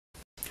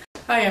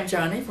Hi, I'm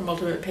Johnny from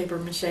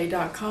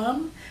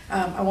UltimatePaperMache.com.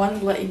 I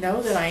wanted to let you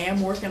know that I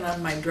am working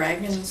on my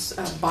dragon's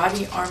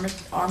body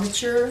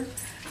armature.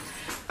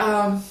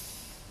 Um,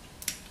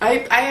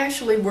 I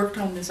actually worked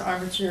on this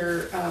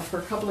armature for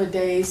a couple of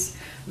days,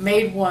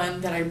 made one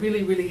that I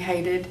really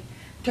hated,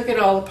 took it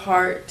all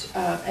apart,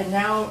 and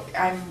now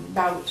I'm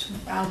about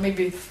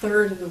maybe a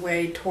third of the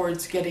way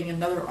towards getting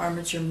another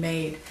armature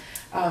made.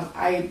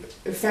 I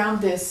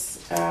found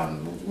this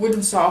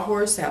wooden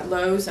sawhorse at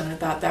Lowe's, and I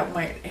thought that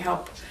might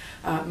help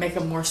make a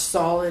more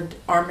solid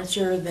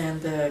armature than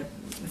the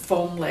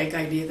foam leg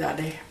idea that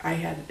I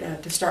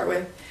had to start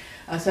with.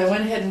 So I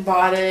went ahead and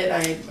bought it.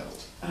 I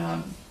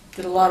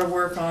did a lot of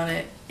work on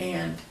it,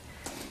 and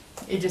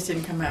it just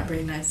didn't come out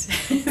very nice.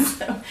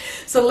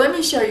 so let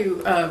me show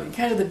you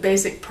kind of the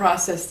basic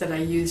process that I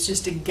used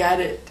just to get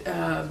it,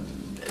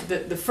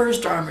 the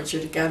first armature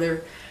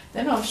together.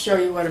 Then I'll show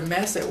you what a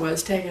mess it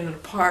was taking it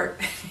apart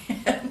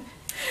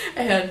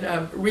and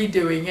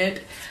redoing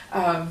it.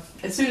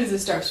 As soon as it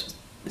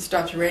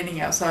stops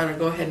raining outside, I'll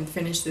go ahead and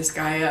finish this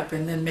guy up,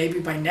 and then maybe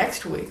by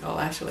next week I'll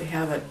actually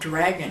have a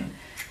dragon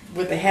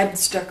with the head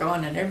stuck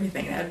on and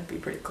everything. That would be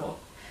pretty cool.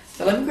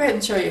 So let me go ahead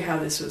and show you how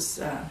this was,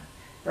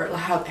 or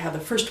how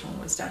the first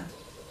one was done.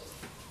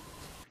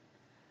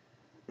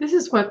 This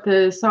is what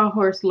the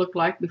sawhorse looked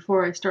like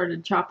before I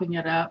started chopping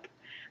it up.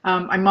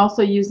 I'm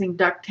also using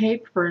duct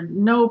tape for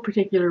no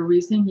particular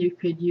reason. You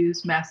could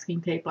use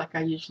masking tape like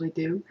I usually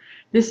do.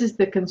 This is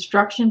the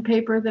construction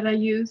paper that I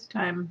used.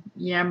 I'm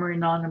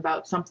yammering on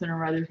about something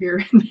or other here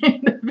in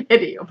the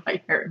video. I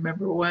can't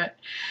remember what.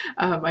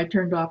 I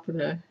turned off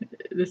the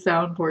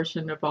sound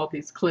portion of all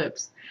these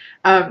clips.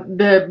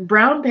 The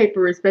brown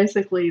paper is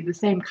basically the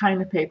same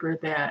kind of paper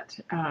that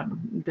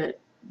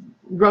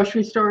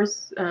grocery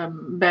stores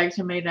bags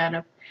are made out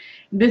of.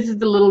 This is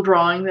the little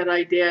drawing that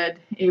I did.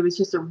 It was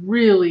just a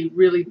really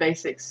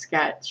basic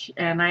sketch,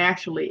 and I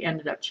actually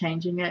ended up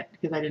changing it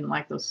because I didn't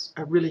like those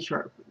really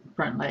short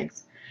front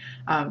legs.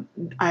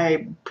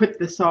 I put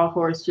the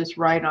sawhorse just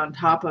right on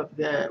top of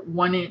the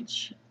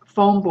 1-inch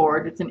foam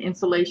board. It's an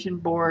insulation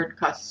board,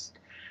 cost,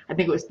 I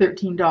think it was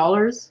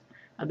 $13.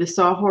 The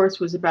sawhorse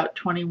was about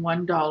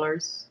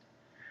 $21.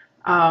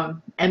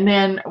 And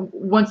then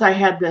once I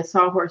had the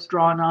sawhorse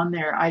drawn on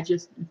there, I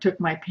just took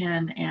my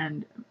pen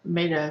and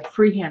made a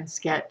freehand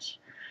sketch.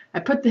 I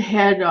put the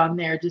head on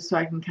there just so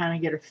I can kind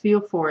of get a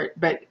feel for it,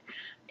 but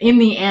in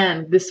the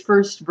end, this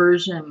first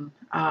version,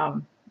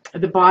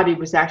 the body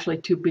was actually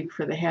too big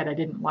for the head. I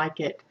didn't like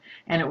it,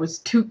 and it was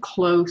too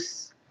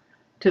close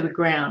to the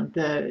ground.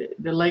 The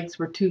legs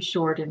were too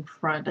short in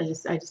front. I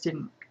just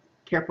didn't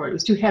care for it. It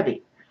was too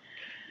heavy,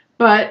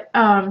 but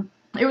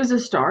it was a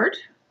start.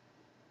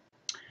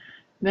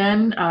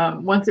 Then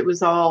once it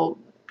was all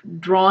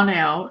drawn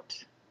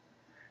out,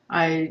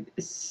 I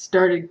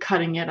started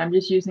cutting it. I'm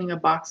just using a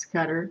box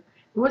cutter.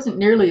 It wasn't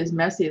nearly as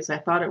messy as I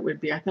thought it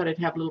would be. I thought I'd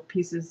have little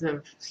pieces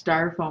of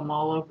styrofoam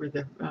all over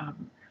the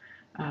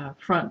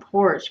front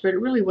porch, but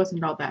it really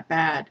wasn't all that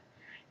bad.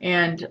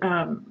 And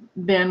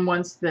then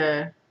once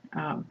the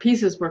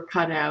pieces were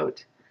cut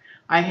out,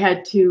 I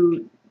had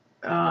to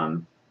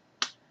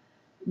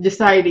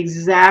decide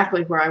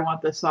exactly where I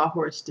want the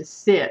sawhorse to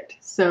sit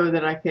so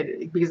that I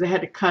could, because I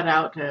had to cut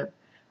out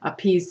a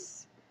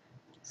piece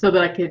so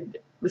that I could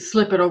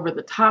slip it over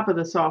the top of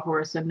the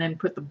sawhorse and then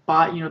put the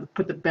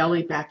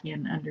belly back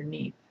in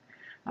underneath.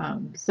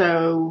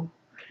 So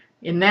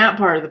in that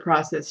part of the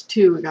process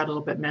too, it got a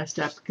little bit messed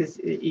up because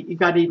it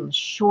got even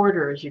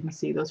shorter. As you can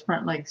see, those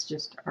front legs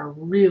just are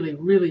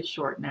really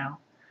short now.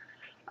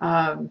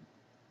 I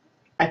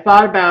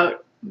thought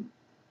about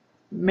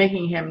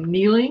making him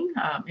kneeling,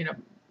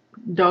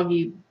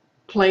 doggy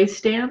play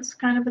stance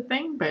kind of a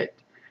thing, but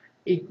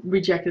he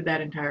rejected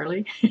that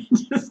entirely.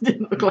 It just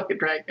didn't look like a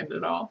dragon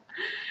at all.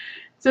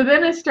 So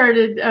then I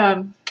started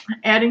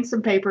adding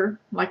some paper.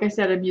 Like I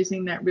said, I'm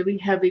using that really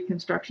heavy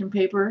construction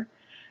paper.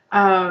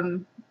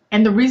 And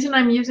the reason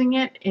I'm using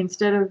it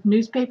instead of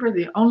newspaper,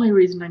 the only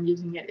reason I'm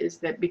using it is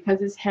that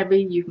because it's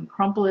heavy, you can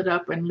crumple it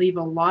up and leave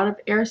a lot of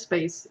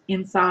airspace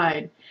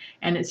inside,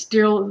 and it's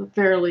still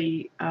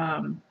fairly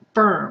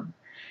firm.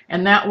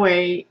 And that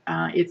way,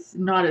 it's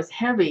not as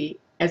heavy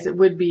as it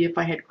would be if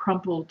I had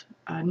crumpled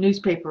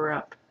newspaper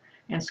up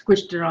and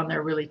squished it on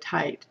there really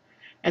tight.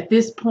 At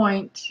this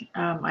point,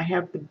 I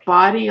have the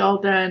body all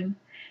done,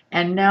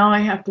 and now I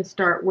have to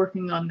start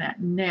working on that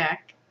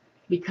neck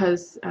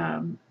because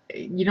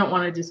you don't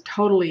want to just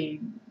totally,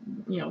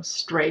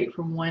 straight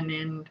from one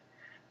end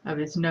of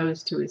his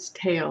nose to his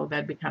tail.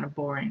 That'd be kind of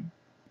boring.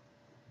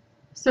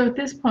 So at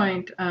this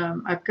point,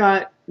 I've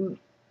got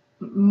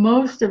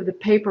most of the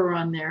paper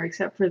on there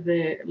except for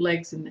the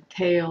legs and the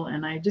tail,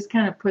 and I just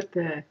kind of put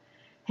the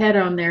head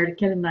on there to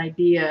get an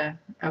idea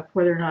of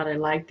whether or not I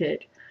liked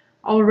it.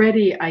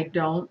 Already I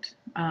don't,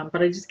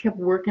 but I just kept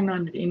working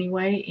on it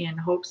anyway in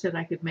hopes that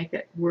I could make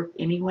it work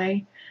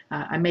anyway.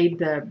 I made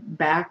the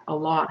back a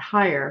lot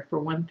higher for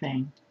one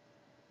thing,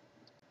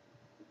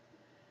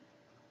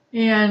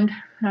 and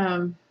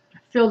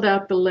filled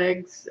out the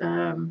legs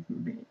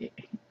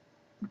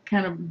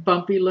kind of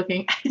bumpy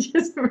looking. I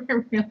just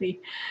really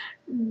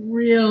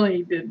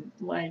didn't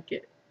like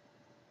it.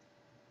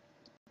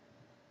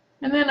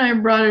 And then I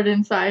brought it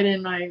inside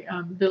and I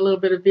did a little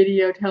bit of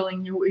video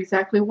telling you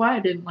exactly why I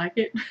didn't like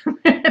it.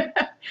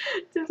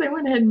 Since I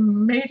went ahead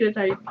and made it,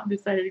 I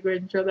decided to go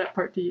ahead and show that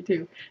part to you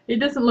too. It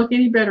doesn't look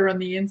any better on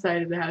the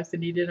inside of the house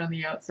than he did on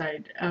the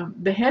outside.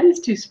 The head is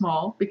too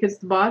small because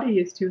the body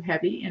is too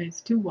heavy and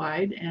it's too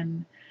wide,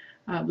 and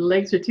the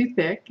legs are too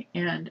thick,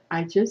 and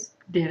I just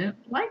didn't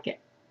like it.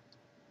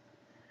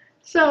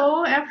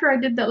 So after I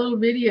did that little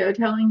video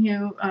telling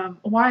you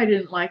why I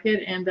didn't like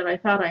it and that I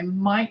thought I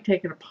might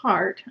take it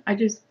apart, I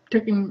just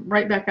took him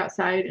right back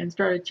outside and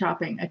started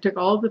chopping. I took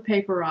all the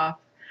paper off,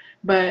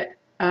 but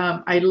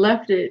I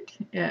left it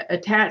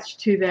attached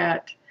to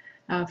that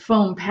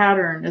foam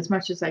pattern as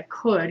much as I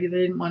could. I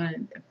didn't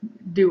want to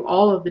do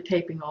all of the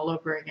taping all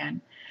over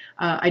again.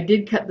 I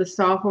did cut the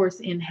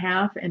sawhorse in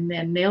half and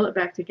then nail it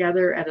back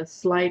together at a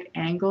slight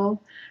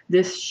angle.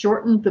 This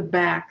shortened the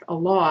back a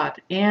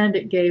lot, and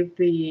it gave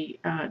the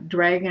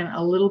dragon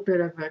a little bit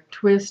of a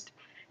twist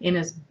in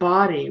his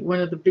body.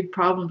 One of the big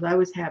problems I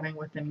was having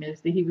with him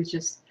is that he was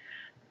just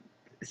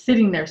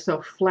sitting there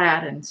so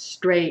flat and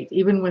straight.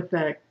 Even with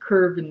the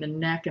curve in the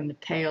neck and the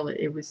tail,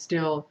 it was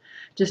still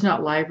just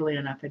not lively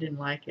enough. I didn't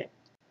like it.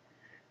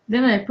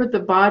 Then I put the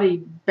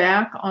body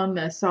back on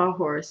the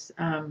sawhorse.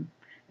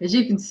 As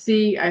you can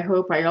see, I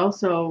hope I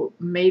also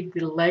made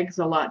the legs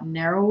a lot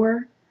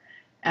narrower,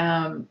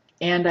 and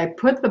I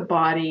put the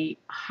body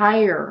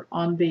higher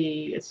on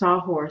the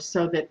sawhorse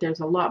so that there's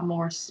a lot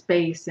more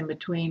space in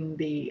between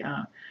the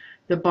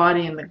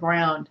body and the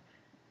ground.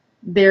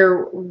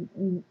 There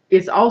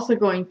is also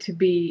going to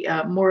be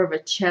more of a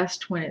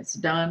chest when it's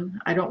done.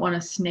 I don't want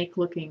a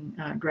snake-looking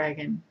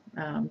dragon,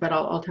 but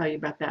I'll tell you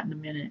about that in a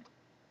minute.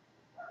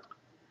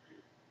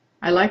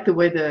 I like the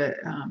way the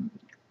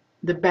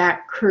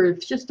back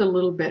curves just a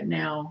little bit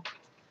now,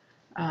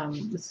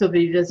 so that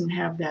he doesn't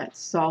have that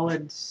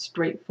solid,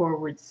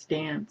 straightforward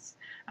stance.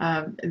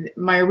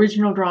 My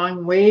original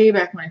drawing, way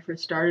back when I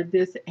first started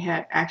this,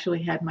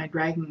 actually had my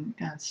dragon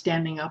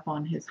standing up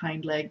on his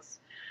hind legs.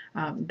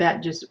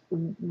 That just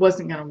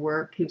wasn't going to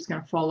work. He was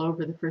going to fall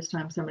over the first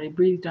time somebody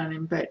breathed on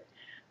him. But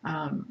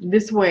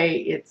this way,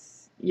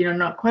 it's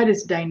not quite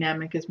as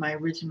dynamic as my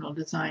original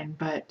design,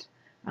 but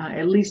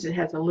at least it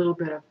has a little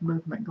bit of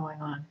movement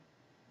going on.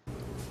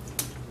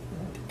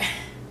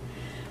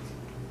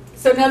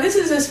 So now this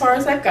is as far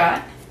as I've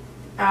got.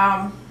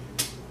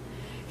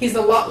 He's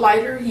a lot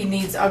lighter. He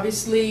needs,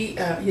 obviously,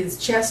 his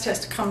chest has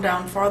to come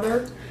down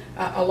farther,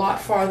 a lot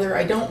farther.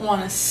 I don't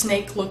want a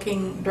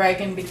snake-looking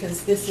dragon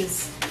because this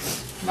is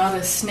not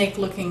a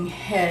snake-looking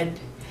head.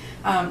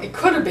 It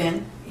could have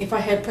been if I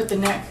had put the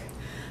neck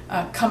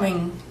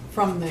coming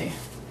from the,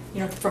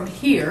 from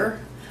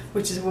here,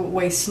 which is the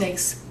way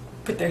snakes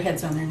put their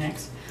heads on their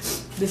necks.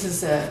 This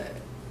is a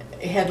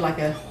head like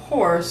a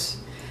horse,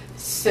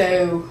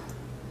 so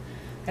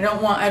I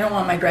don't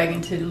want my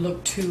dragon to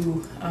look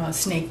too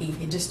snaky.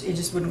 It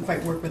just wouldn't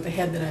quite work with the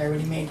head that I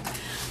already made.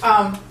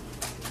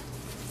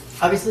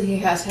 Obviously, he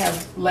has to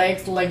have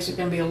legs. The legs are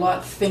going to be a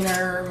lot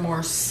thinner,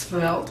 more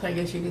svelte, I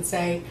guess you could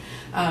say.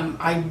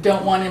 I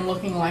don't want him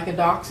looking like a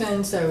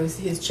dachshund, so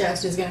his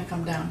chest is going to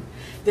come down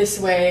this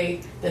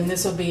way. Then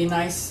this will be a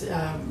nice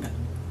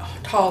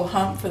tall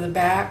hump for the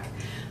back.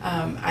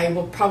 I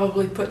will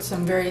probably put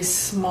some very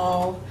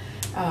small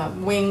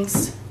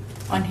wings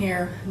on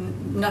here,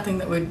 nothing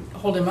that would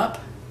hold him up,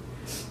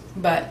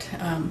 but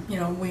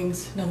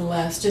wings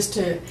nonetheless, just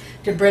to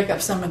break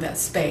up some of that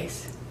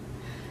space.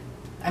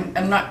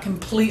 I'm not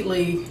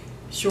completely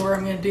sure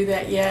I'm going to do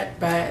that yet,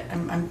 but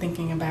I'm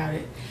thinking about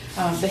it.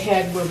 The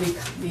head will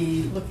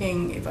be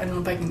looking, I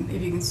don't know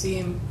if you can see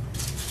him,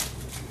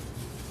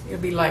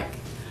 it'll be like,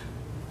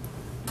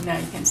 no,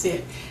 you can't see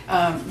it.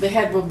 The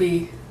head will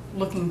be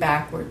looking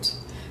backwards.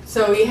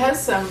 So he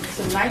has some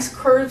nice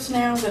curves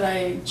now that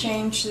I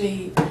changed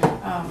the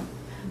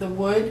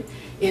wood.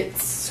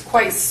 It's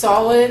quite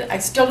solid. I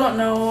still don't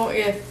know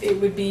if it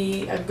would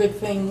be a good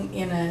thing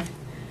in a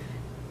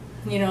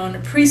in a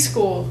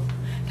preschool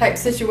type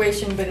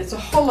situation, but it's a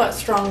whole lot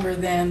stronger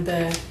than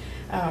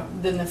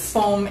the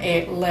foam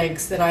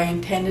legs that I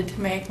intended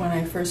to make when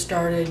I first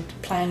started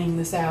planning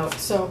this out.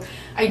 So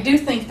I do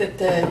think that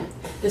the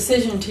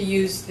decision to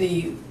use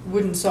the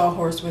wooden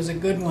sawhorse was a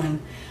good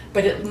one,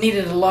 but it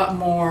needed a lot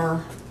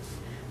more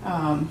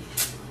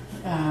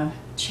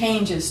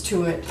changes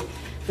to it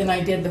than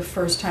I did the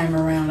first time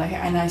around.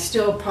 And I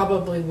still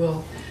probably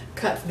will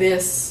cut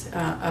this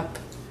up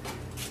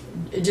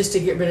just to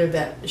get rid of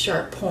that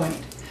sharp point,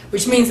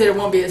 which means that it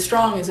won't be as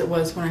strong as it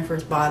was when I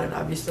first bought it,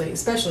 obviously,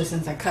 especially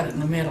since I cut it in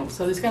the middle.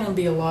 So there's going to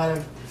be a lot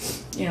of,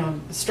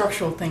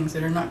 structural things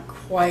that are not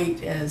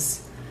quite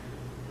as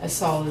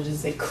solid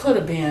as they could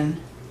have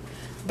been,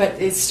 but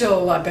it's still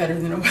a lot better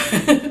than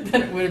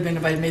it would have been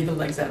if I made the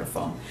legs out of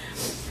foam.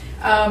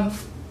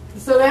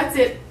 So that's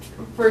it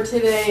for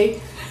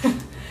today.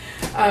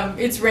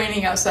 It's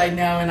raining outside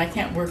now, and I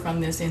can't work on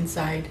this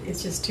inside.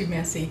 It's just too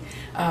messy.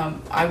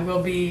 I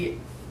will be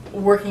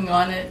working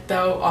on it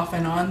though off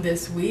and on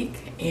this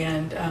week,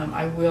 and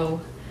I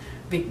will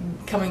be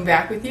coming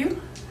back with you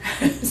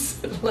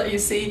so to let you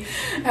see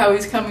how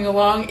he's coming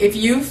along. If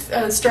you've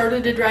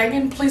started a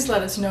dragon, please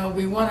let us know.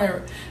 We want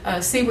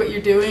to see what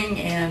you're doing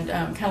and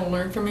kind of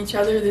learn from each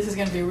other. This is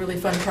going to be a really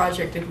fun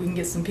project if we can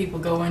get some people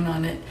going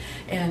on it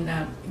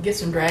and get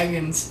some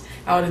dragons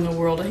out in the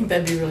world. I think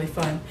that'd be really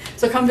fun.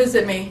 So come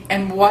visit me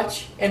and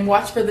watch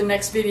for the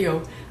next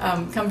video.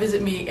 Come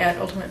visit me at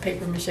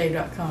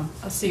ultimatepapermache.com.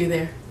 I'll see you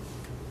there.